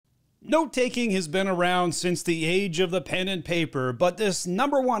Note-taking has been around since the age of the pen and paper, but this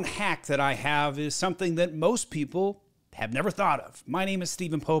number one hack that I have is something that most people have never thought of. My name is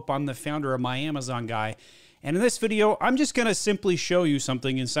Stephen Pope. I'm the founder of My Amazon Guy. And in this video, I'm just going to simply show you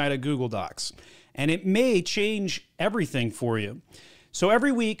something inside of Google Docs. And it may change everything for you. So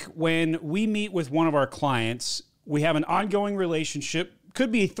every week when we meet with one of our clients, we have an ongoing relationship.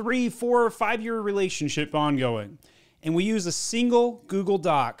 Could be 3, 4, 5-year relationship ongoing. And we use a single Google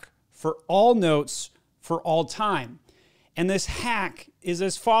Doc for all notes for all time. And this hack is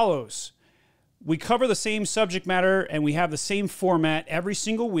as follows. We cover the same subject matter and we have the same format every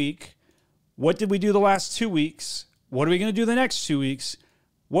single week. What did we do the last 2 weeks? What are we going to do the next 2 weeks?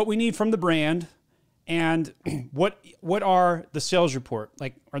 What we need from the brand, and what are the sales report?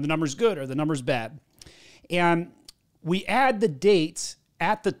 Like, are the numbers good? Are the numbers bad? And we add the dates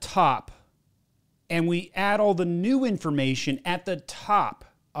at the top, and we add all the new information at the top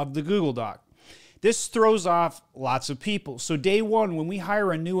of the Google Doc. This throws off lots of people. So day one, when we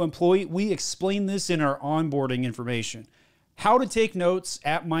hire a new employee, we explain this in our onboarding information. How to take notes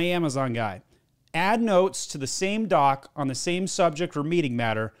at My Amazon Guy. Add notes to the same doc on the same subject or meeting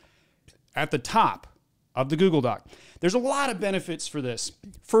matter at the top of the Google Doc. There's a lot of benefits for this.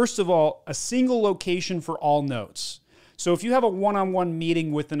 First of all, a single location for all notes. So if you have a one-on-one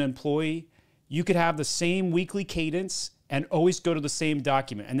meeting with an employee, you could have the same weekly cadence and always go to the same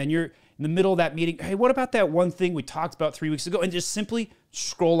document. And then you're in the middle of that meeting, hey, what about that one thing we talked about 3 weeks ago? And just simply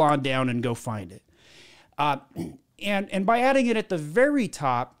scroll on down and go find it. And by adding it at the very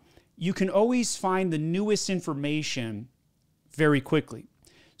top, you can always find the newest information very quickly.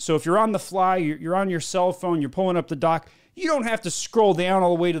 So if you're on the fly, you're on your cell phone, you're pulling up the doc, you don't have to scroll down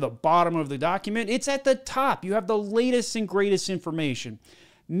all the way to the bottom of the document. It's at the top. You have the latest and greatest information.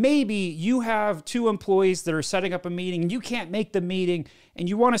 Maybe you have 2 employees that are setting up a meeting and you can't make the meeting and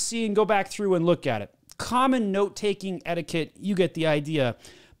you want to see and go back through and look at it. Common note-taking etiquette, you get the idea.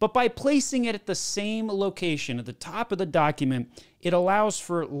 But by placing it at the same location, at the top of the document, it allows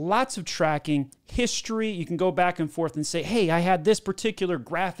for lots of tracking, history. You can go back and forth and say, hey, I had this particular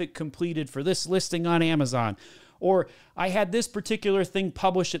graphic completed for this listing on Amazon, or I had this particular thing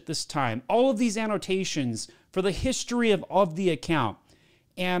published at this time. All of these annotations for the history of the account.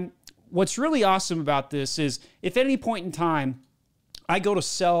 And what's really awesome about this is if at any point in time I go to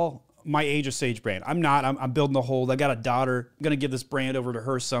sell my Age of Sage brand, I'm building a hold. I got a daughter. I'm going to give this brand over to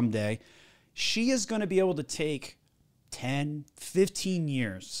her someday. She is going to be able to take 10, 15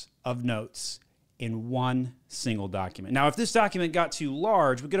 years of notes in one single document. Now, if this document got too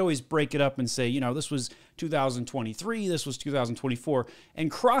large, we could always break it up and say, this was 2023, this was 2024, and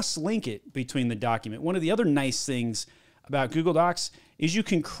cross-link it between the document. One of the other nice things about Google Docs is you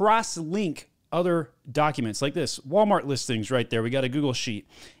can cross-link other documents like this. Walmart listings right there. We got a Google Sheet.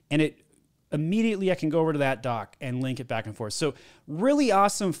 And it immediately I can go over to that doc and link it back and forth. So really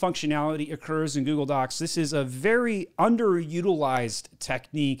awesome functionality occurs in Google Docs. This is a very underutilized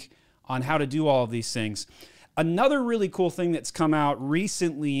technique on how to do all of these things. Another really cool thing that's come out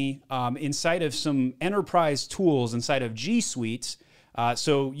recently inside of some enterprise tools inside of G Suites.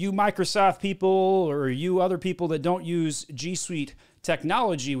 So you Microsoft people or you other people that don't use G Suite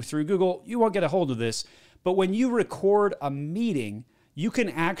technology through Google, you won't get a hold of this. But when you record a meeting, you can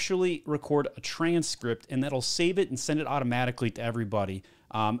actually record a transcript and that'll save it and send it automatically to everybody.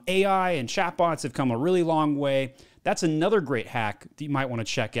 AI and chatbots have come a really long way. That's another great hack that you might want to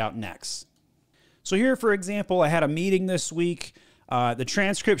check out next. So here, for example, I had a meeting this week. The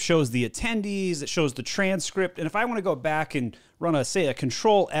transcript shows the attendees, it shows the transcript. And if I want to go back and run say a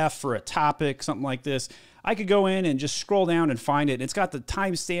Control F for a topic, something like this, I could go in and just scroll down and find it. It's got the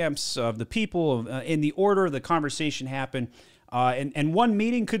timestamps of the people in the order the conversation happened. And one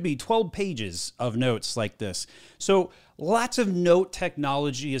meeting could be 12 pages of notes like this. So lots of note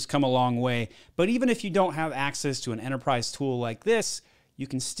technology has come a long way. But even if you don't have access to an enterprise tool like this, you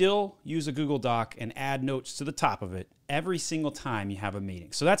can still use a Google Doc and add notes to the top of it every single time you have a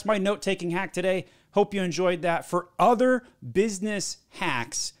meeting. So that's my note-taking hack today. Hope you enjoyed that. For other business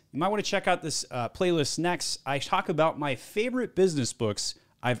hacks, you might want to check out this playlist next. I talk about my favorite business books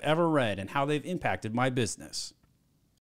I've ever read and how they've impacted my business.